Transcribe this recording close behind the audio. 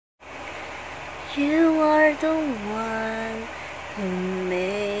You are the one who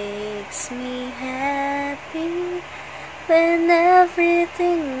makes me happy when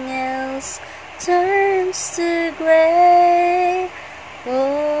everything else turns to gray.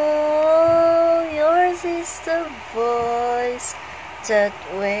 Oh, yours is the voice that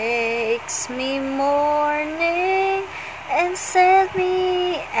wakes me morning and sends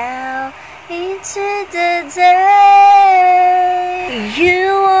me out into the day. You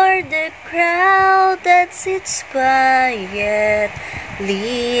are the crowd that sits quiet,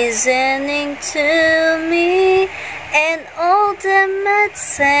 listening to me and all the mad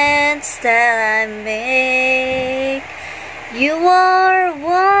sense that I make. You are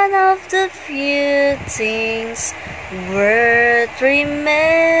one of the few things worth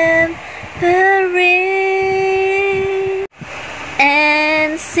remembering.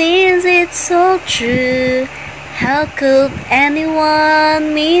 And since it's so true, how could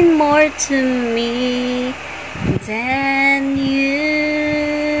anyone mean more to me than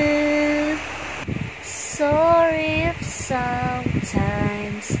you? Sorry if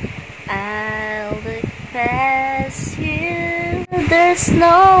sometimes I'll look past you. There's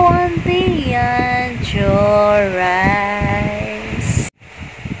no one beyond your eyes.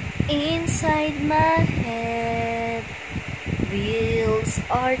 Inside my head, wheels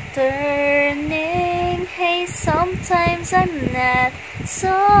are turning. Hey, sometimes I'm not so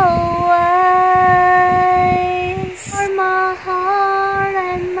wise. For my heart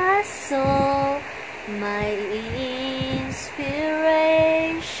and my soul, my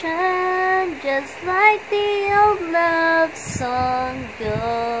inspiration, just like the old love song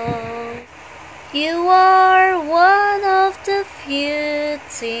goes. You are one of the few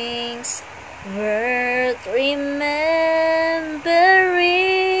things worth remembering.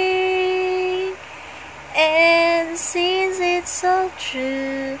 And since it's so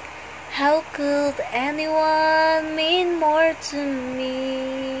true, how could anyone mean more to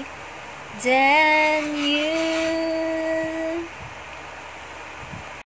me than